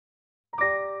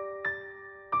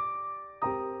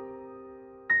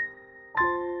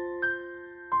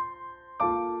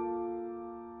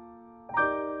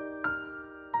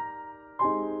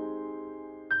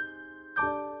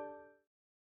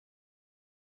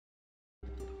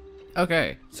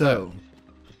Okay. So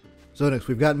next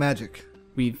we've got magic,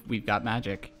 We've got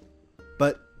magic.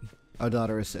 but our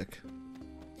daughter is sick.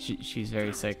 She's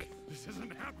very sick. This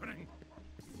isn't happening.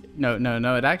 No,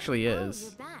 it actually Oh, is.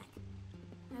 you're back.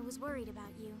 I was worried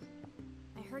about you.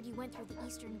 I heard you went through the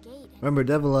eastern gate. Remember,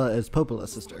 Devila is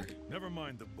Popola's sister. Never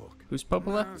mind the book. Who's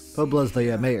Popola? Popola's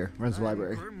the mayor, runs the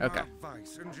library. Okay.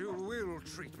 Vice, and you will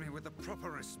treat me with the proper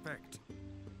respect.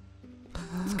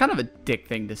 It's kind of a dick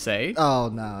thing to say. Oh,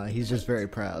 nah, he's just very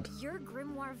proud. You're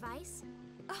Grimoire Vice?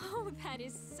 Oh, that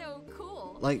is so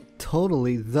cool. Like,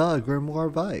 totally the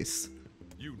Grimoire Vice.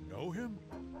 You know him?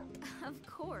 Of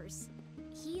course.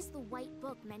 He's the white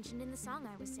book mentioned in the song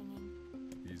I was singing.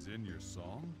 He's in your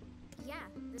song? Yeah,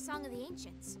 the Song of the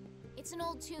Ancients. It's an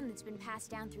old tune that's been passed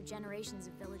down through generations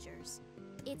of villagers.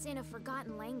 It's in a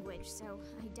forgotten language, so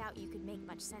I doubt you could make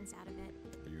much sense out of it.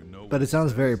 You know But what it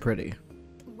sounds says? very pretty.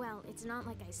 Well, it's not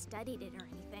like I studied it or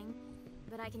anything,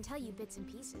 but I can tell you bits and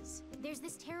pieces. There's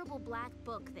this terrible black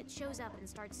book that shows up and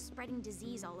starts spreading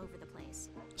disease all over the place.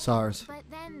 SARS. But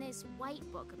then this white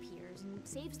book appears and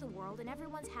saves the world and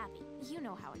everyone's happy. You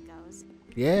know how it goes.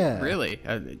 Yeah. Really?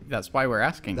 That's why we're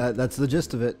asking. That's the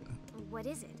gist of it. What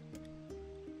is it?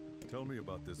 Tell me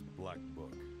about this black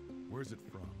book. Where's it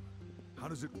from? How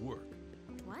does it work?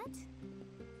 What?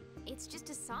 It's just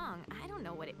a song. I don't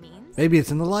know what it means. Maybe it's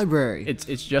in the library. It's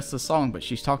just a song, but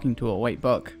she's talking to a white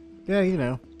book. Yeah, you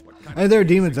know. What I kind mean, of there are physics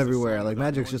demons is a everywhere. song Like, without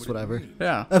magic's knowing just what it whatever. means?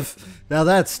 Yeah. Now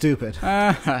that's stupid.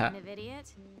 Kind of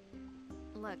idiot.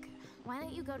 Look, why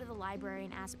don't you go to the library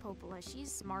and ask Popola?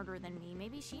 She's smarter than me.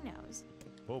 Maybe she knows.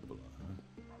 Popola,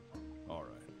 huh? All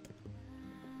right.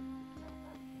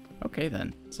 Okay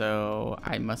then. So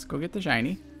I must go get the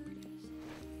shiny.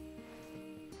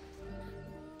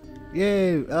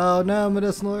 Yay. Oh no,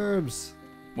 medicinal herbs.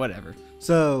 Whatever.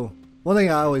 So, one thing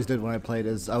I always did when I played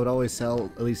is I would always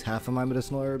sell at least half of my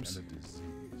medicinal herbs. And a disease.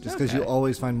 Just because you Okay.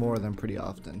 always find more of them pretty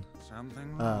often.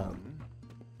 Something wrong.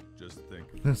 Just think.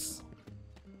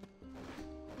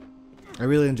 I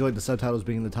really enjoyed the subtitles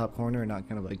being in the top corner and not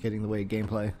kind of like getting in the way of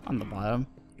gameplay. On the bottom.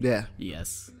 Yeah.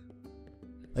 Yes.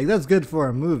 Like, that's good for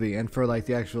a movie and for like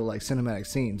the actual like cinematic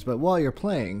scenes, but while you're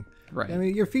playing, Right. I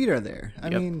mean, your feet are there. I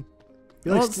Yep. mean,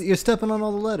 you're, Well, like, you're stepping on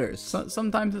all the letters.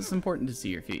 Sometimes it's important to see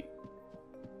your feet.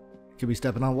 Could be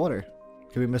stepping on water.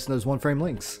 Could be missing those one-frame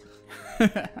links.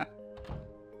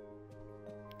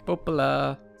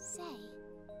 Popola. Say,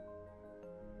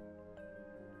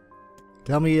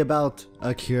 Tell me about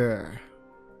a cure.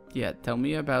 Yeah, tell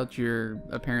me about your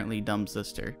apparently dumb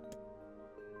sister.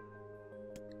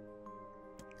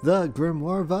 The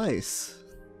Grimoire Vice.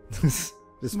 Just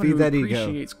Someone feed who that ego.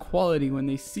 appreciates quality when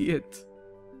they see it.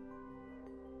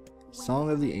 Song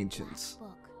of the Ancients.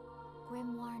 Black book,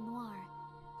 Grimoire Noir,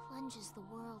 plunges the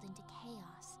world into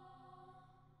chaos.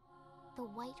 The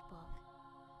white book,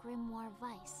 Grimoire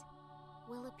Vice,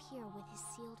 will appear with his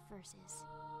sealed verses.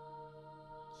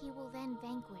 He will then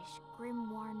vanquish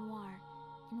Grimoire Noir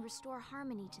and restore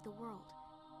harmony to the world.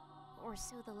 Or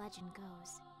so the legend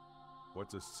goes.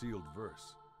 What's a sealed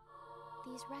verse?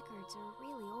 These records are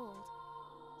really old,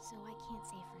 so I can't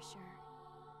say for sure.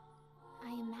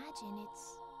 I imagine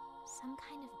it's some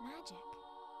kind of magic.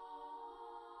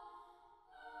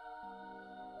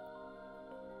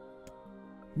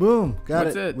 Boom. Got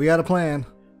What's it. it? We got a plan.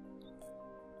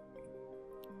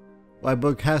 White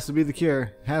book has to be the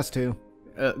cure. Has to.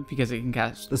 Because it can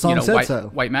cast The song said white,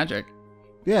 so. white magic.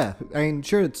 Yeah. I mean,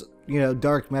 sure, it's,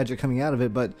 dark magic coming out of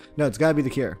it, but no, it's gotta be the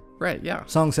cure. Right, yeah.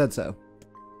 Song said so.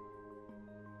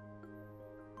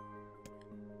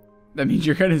 That means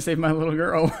you're gonna save my little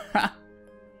girl.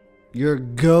 You're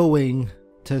going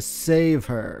to save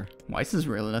her. Weiss is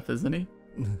real enough, isn't he?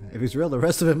 If he's real, the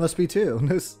rest of it must be too.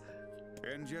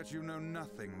 And yet you know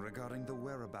nothing regarding the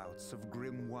whereabouts of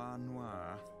Grimoire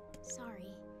Noir.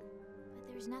 Sorry, but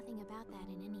there's nothing about that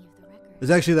in any of the records.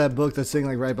 There's actually that book that's sitting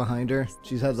like right behind her.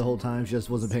 She's had the whole time. She just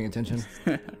wasn't paying attention.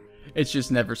 It's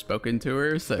just never spoken to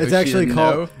her, so It's she actually didn't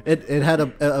called. know. It had a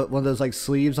one of those like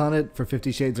sleeves on it for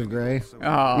 50 Shades of Grey.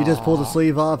 Oh, You just pull the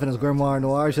sleeve off and it's Grimoire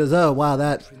Noir. She says, "Oh wow,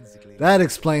 that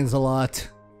explains a lot."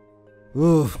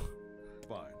 Ooh,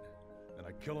 Fine. And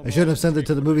I kill him I shouldn't have sent it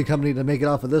to the movie company to make it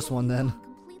off of this one then.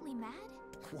 Completely mad?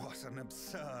 What an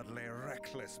absurdly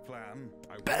reckless plan.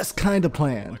 Best kind of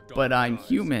plan. But I'm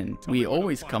human. We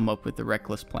always come up with the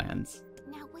reckless plans.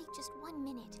 Now wait just 1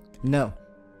 minute. No,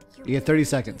 You're you get 30 really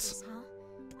seconds. serious,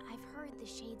 huh? I've heard the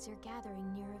shades are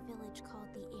gathering near a village called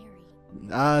the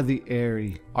Airy. Ah, the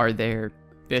airy. Are there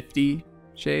 50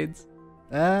 shades?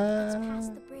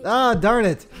 Ah, darn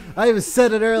it! I even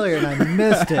said it earlier and I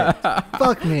missed it.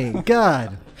 Fuck me,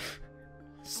 God.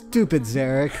 Stupid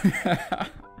Zarek.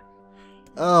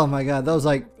 Oh my god, that was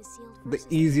like Of the sealed the verses.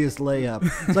 easiest layup.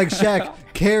 It's like Shaq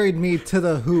carried me to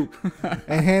the hoop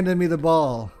and handed me the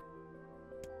ball.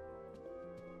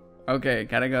 Okay,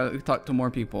 gotta go talk to more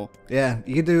people. Yeah,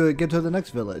 you get to the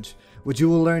next village, which you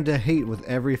will learn to hate with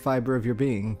every fiber of your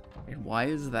being. And why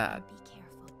is that? Be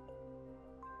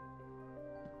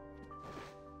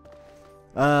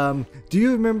careful. Do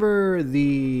you remember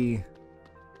the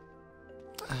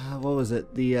what was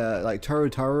it? The like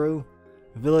Taru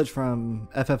village from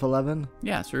FF11?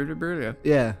 Yeah, Cerudaburga.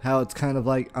 Yeah, how it's kind of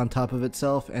like on top of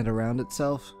itself and around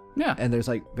itself, Yeah, and there's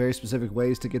like very specific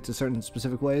ways to get to certain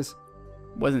specific ways.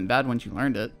 wasn't bad once you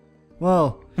learned it.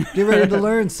 Well, get ready to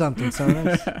learn something,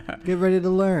 Sonus. Get ready to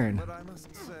learn. But I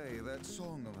must say, that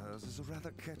song of hers is a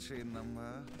rather catchy number.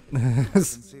 I can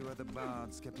see why the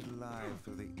bards kept it alive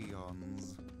through the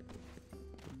eons.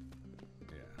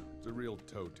 Yeah, it's a real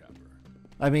toe tapper.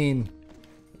 I mean,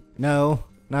 no,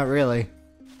 not really.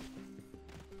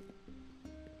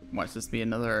 Watch this be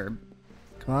another.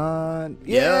 Come on.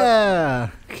 Yep. Yeah.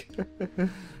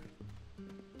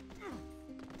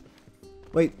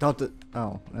 Wait, talk to.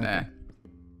 Oh. Okay. Nah.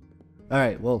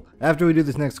 Alright, well, after we do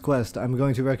this next quest, I'm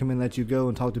going to recommend that you go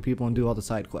and talk to people and do all the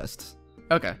side quests.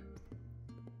 Okay.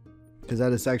 Because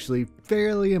that is actually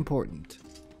fairly important.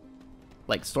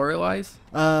 Like story-wise?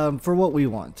 For what we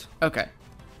want. Okay.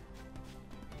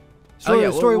 Story, yeah,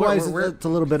 well, story-wise, we're- it's a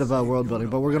little bit of world building,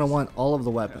 but we're going to want all of the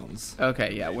weapons.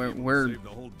 Okay, yeah, we're Saved the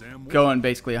whole damn world. going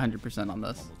basically 100% on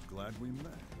this. Almost glad we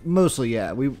met. Mostly,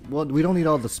 yeah. We don't need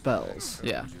all the spells.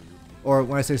 Yeah. Or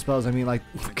when I say spells, I mean like...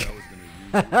 Think I was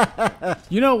gonna use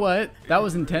You know what? That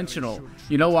was intentional.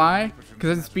 You know why?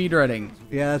 Because it's speedrunning.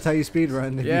 Yeah, that's how you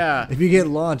speedrun. If Yeah. if you get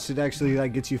launched, it actually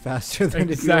like gets you faster than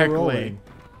if you were Exactly.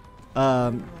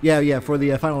 rolling. Yeah. For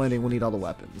the final ending, we'll need all the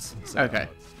weapons. So. Okay.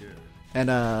 And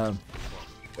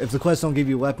if the quests don't give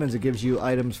you weapons, it gives you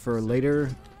items for later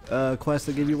quests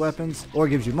that give you weapons, or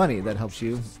gives you money that helps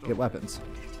you get weapons.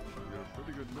 You're a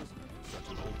pretty good listener for such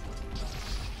an old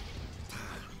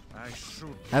one. I should.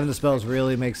 Having the spells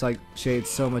really makes like Shades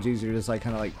so much easier to just like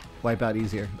kind of like wipe out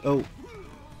easier. Oh,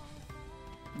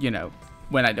 You know,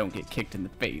 when I don't get kicked in the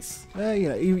face. you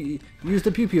know, you use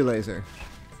the pew pew laser.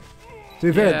 To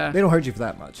be fair, Yeah. they don't hurt you for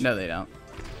that much. No, they don't.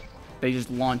 They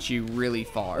just launch you really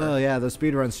far. Oh yeah, those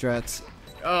speedrun strats.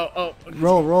 Oh.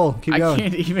 Roll, keep I going.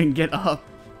 can't even get up.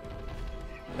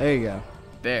 There you go.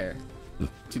 There.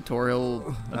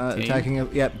 Tutorial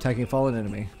obtained. Attacking a fallen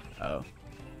enemy. Oh.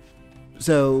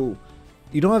 So,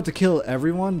 you don't have to kill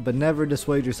everyone, but never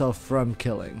dissuade yourself from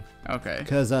killing. Okay.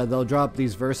 Because they'll drop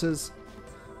these verses,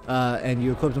 and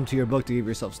you equip them to your book to give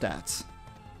yourself stats.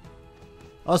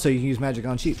 Also, you can use magic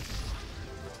on sheep.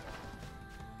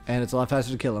 And it's a lot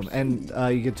faster to kill them. And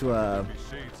you get to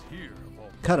Shades here of all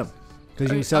cut them.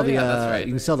 Because you Oh, can sell yeah, that's right.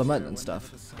 you can sell the mutton and stuff.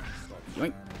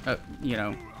 Yoink. You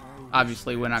know,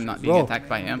 obviously when I'm not being Roll. attacked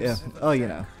by imps. Yeah. Oh, you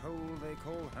know. Hole they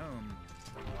call home.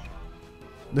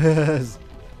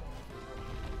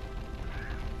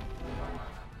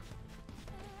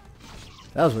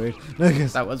 that was weird.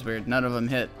 That was weird. None of them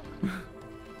hit. I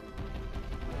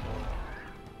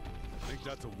think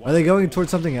that's a Are they going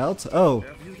towards something else? Oh.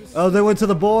 Oh, they went to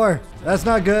the boar. That's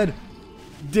not good.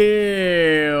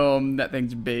 Damn, that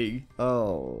thing's big.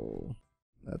 Oh.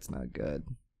 That's not good.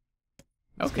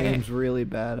 This Okay. game's really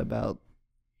bad about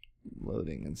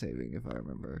loading and saving, if I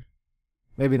remember.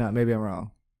 Maybe not. Maybe I'm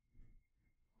wrong.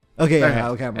 Okay, yeah,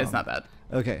 okay, I'm wrong. It's not bad.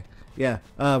 Okay, yeah.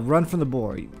 Run from the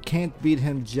boar. You can't beat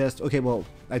him just... Okay, well,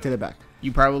 I take it back.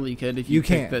 You probably could if You you took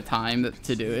can't. the time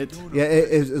to do it. Yeah,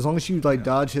 as long as you like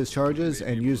dodge his charges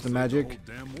and use the magic,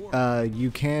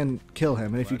 you can kill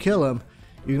him. And if you kill him,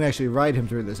 you can actually ride him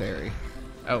through this area.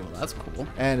 Oh, that's cool.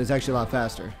 And it's actually a lot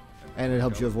faster. And it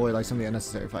helps you avoid like some of the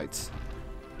unnecessary fights.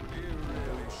 You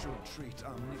really should treat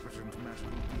omnipotent magical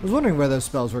I was wondering where those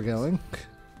spells were going.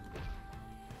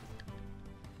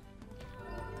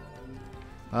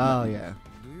 Oh, yeah.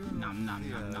 Nom nom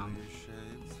nom nom.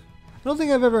 shades. I don't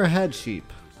think I've ever had sheep.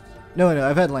 No,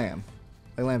 I've had lamb.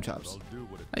 Like lamb chops. I'll do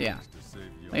what it Yeah. takes to save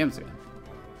you. Lamb's good.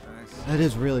 That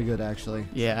is really good, actually.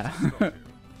 Yeah. You're a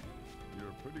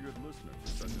pretty good listener for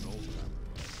such an old timer.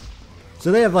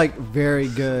 So they have like very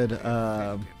good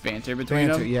Banter between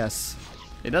banter. them. Yes.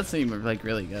 It does seem like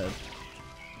really good.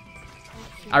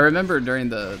 I remember during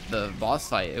the boss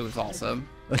fight, it was awesome.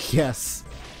 Yes.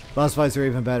 Boss fights are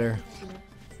even better.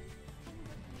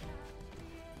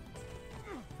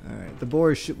 Alright, the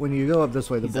boar when you go up this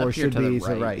way, the He's boar up here should to the be to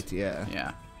the right. right, yeah.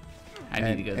 Yeah. I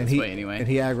need to go this he, way anyway. And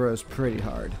he aggroes pretty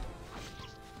hard.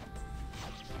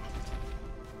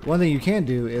 One thing you can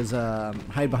do is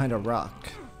hide behind a rock.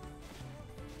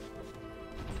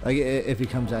 Like if he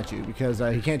comes at you, because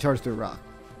he can't charge through rock.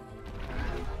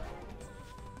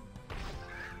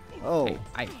 Oh, Hey,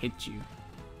 I hit you.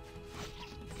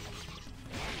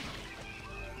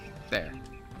 There.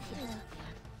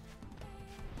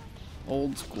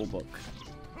 Old school book.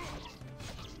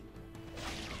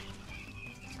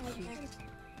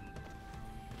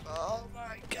 oh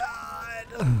my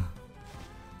God!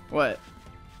 What?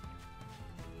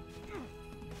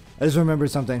 I just remembered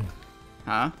something.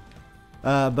 Huh?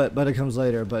 But it comes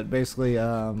later. But basically,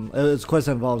 it's quest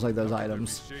that involves like those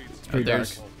items. It's Oh, pretty dark.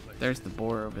 there's the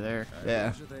boar over there. Yeah.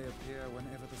 Usually they appear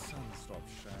whenever the sun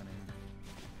stops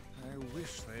shining. I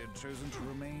wish they had chosen to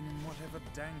remain in whatever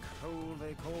dank hole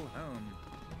they call home.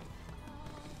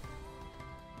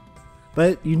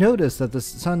 But you notice that the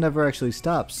sun never actually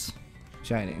stops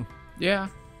shining. Yeah.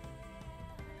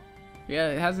 Yeah,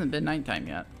 it hasn't been nighttime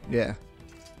yet. Yeah.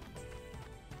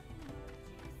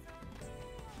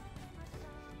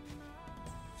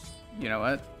 You know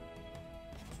what?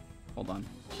 Hold on.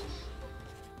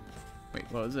 Wait,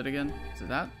 what was it again? Is it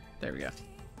that? There we go.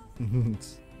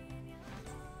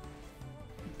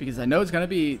 Because I know it's gonna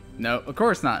be... No, of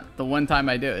course not. The one time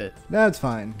I do it. That's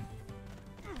fine.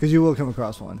 Because you will come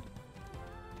across one.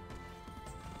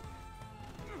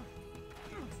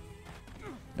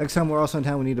 Next time we're also in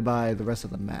town, we need to buy the rest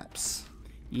of the maps.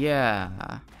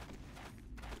 Yeah.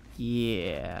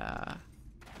 Yeah.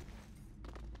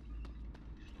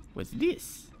 What's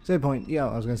this? Save point. Yeah,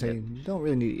 I was gonna say you don't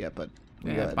really need it yet, but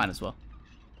we're Yeah, good. might as well.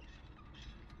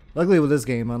 Luckily with this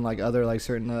game, unlike other like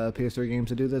certain PS3 games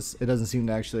that do this, it doesn't seem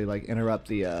to actually like interrupt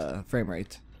the frame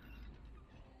rate.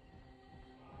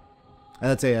 And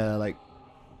that's a like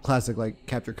classic like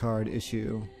capture card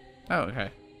issue. Oh, okay.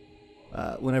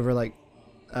 Whenever like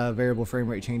variable frame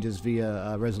rate changes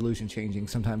via resolution changing,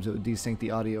 sometimes it would desync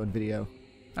the audio and video.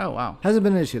 Oh, wow. Hasn't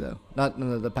been an issue though, not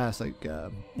in the past like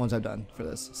ones I've done for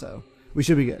this, so we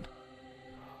should be good.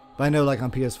 But I know like on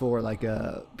PS4, like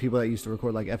people that used to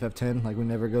record like FF10, like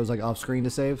whenever it goes like off screen to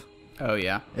save, Oh,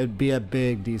 yeah. it'd be a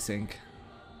big desync.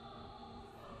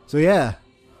 So yeah,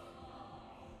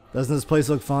 doesn't this place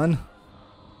look fun?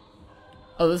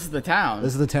 Oh, this is the town.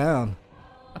 This is the town.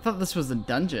 I thought this was a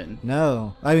dungeon.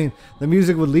 No, I mean the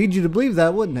music would lead you to believe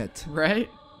that, wouldn't it? Right?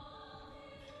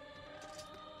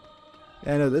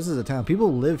 Yeah, no, this is a town.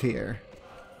 People live here.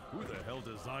 Who the hell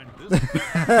designed this?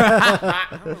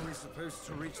 How are we supposed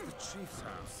to reach the chief's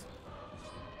house?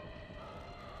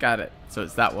 Got it. So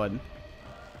it's that one.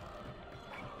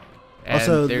 And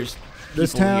Also, there's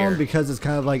this people town, here. because it's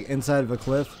kind of like inside of a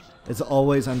cliff, it's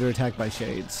always under attack by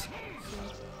shades.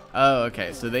 Oh,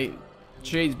 okay. So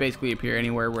shades basically appear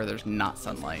anywhere where there's not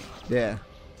sunlight. Yeah.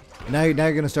 Now you're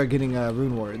gonna start getting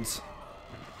rune words.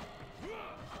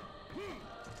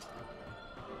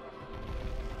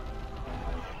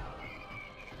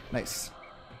 Nice.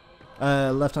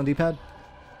 Left on D-pad,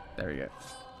 There we go.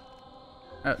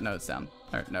 Oh, no, it's down.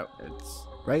 Or, no, it's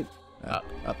right? up.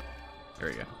 Up. There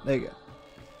we go. There you go.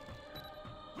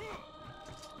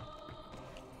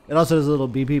 It also does a little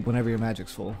beep beep whenever your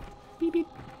magic's full. Beep, beep.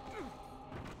 Is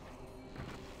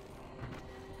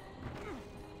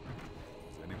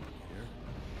anyone here?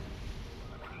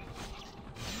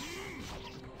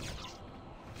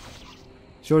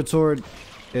 Short sword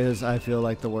is, I feel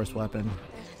like, the worst weapon.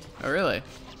 Oh, really?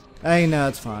 Hey, no,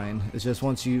 it's fine. It's just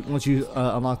once you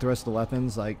unlock the rest of the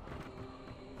weapons, like,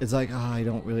 it's like, I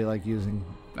don't really like using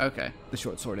Okay. the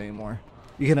short sword anymore.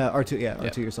 You can R2, yeah,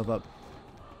 R2 yourself up.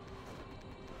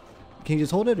 Can you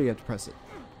just hold it, or you have to press it?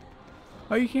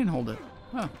 Oh, you can hold it.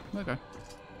 Oh, okay.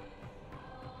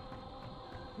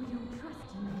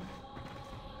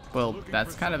 Well,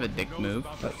 that's kind of a dick move.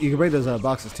 You can break those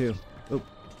boxes too. Oop.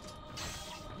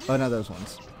 Oh, no, those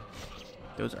ones.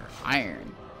 Those are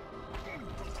iron.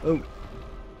 Oh.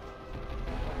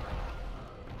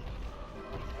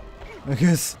 I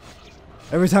guess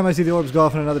every time I see the orbs go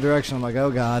off in another direction, I'm like, oh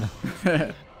god.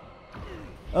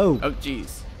 Oh, Oh,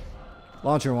 jeez.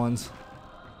 launcher ones.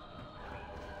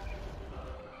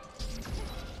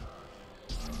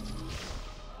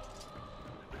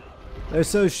 They're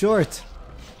so short.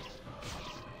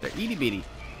 They're itty bitty.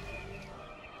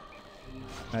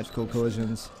 Magical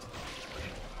collisions.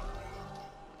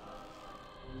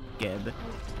 Geb.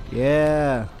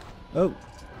 Yeah. Oh.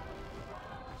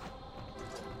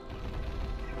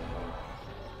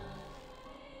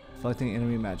 Reflecting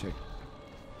enemy magic.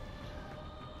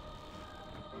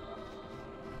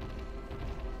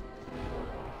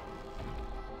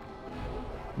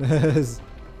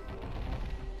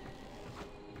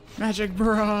 Magic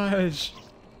barrage.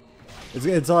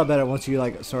 It's a lot better once you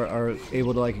like are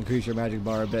able to like increase your magic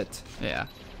bar a bit. Yeah.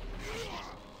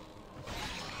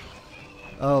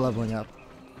 Oh, leveling up.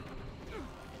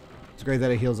 It's great that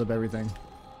it heals up everything.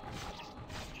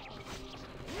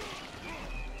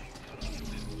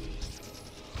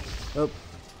 Oh.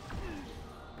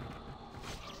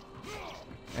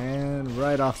 And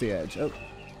right off the edge. Oh.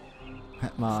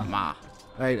 Ma. Ma.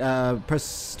 Alright, press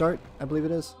start, I believe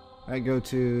it is. Alright, go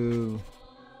to...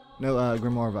 No,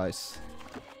 Grimoire Vice.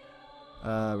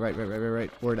 Right.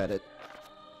 Word edit.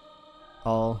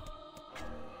 All.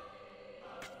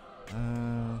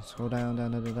 Scroll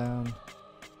down.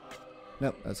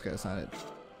 Nope, that's good, that's not it.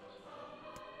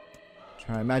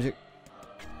 Try magic.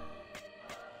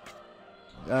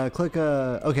 Click,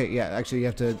 okay, yeah, actually you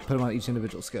have to put them on each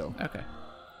individual skill. Okay.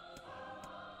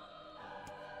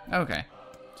 Okay.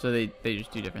 So they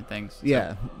just do different things.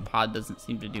 Yeah. So pod doesn't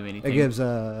seem to do anything. It gives,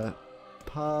 can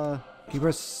you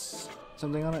press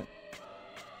something on it?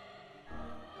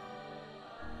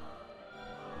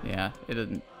 Yeah, it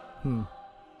doesn't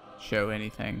show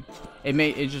anything.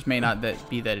 It just may not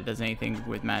be that it does anything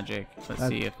with magic. Let's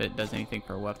see if it does anything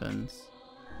for weapons.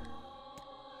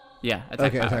 Yeah,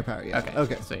 attack power. Attack power, yeah. Okay.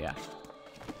 Okay. So yeah.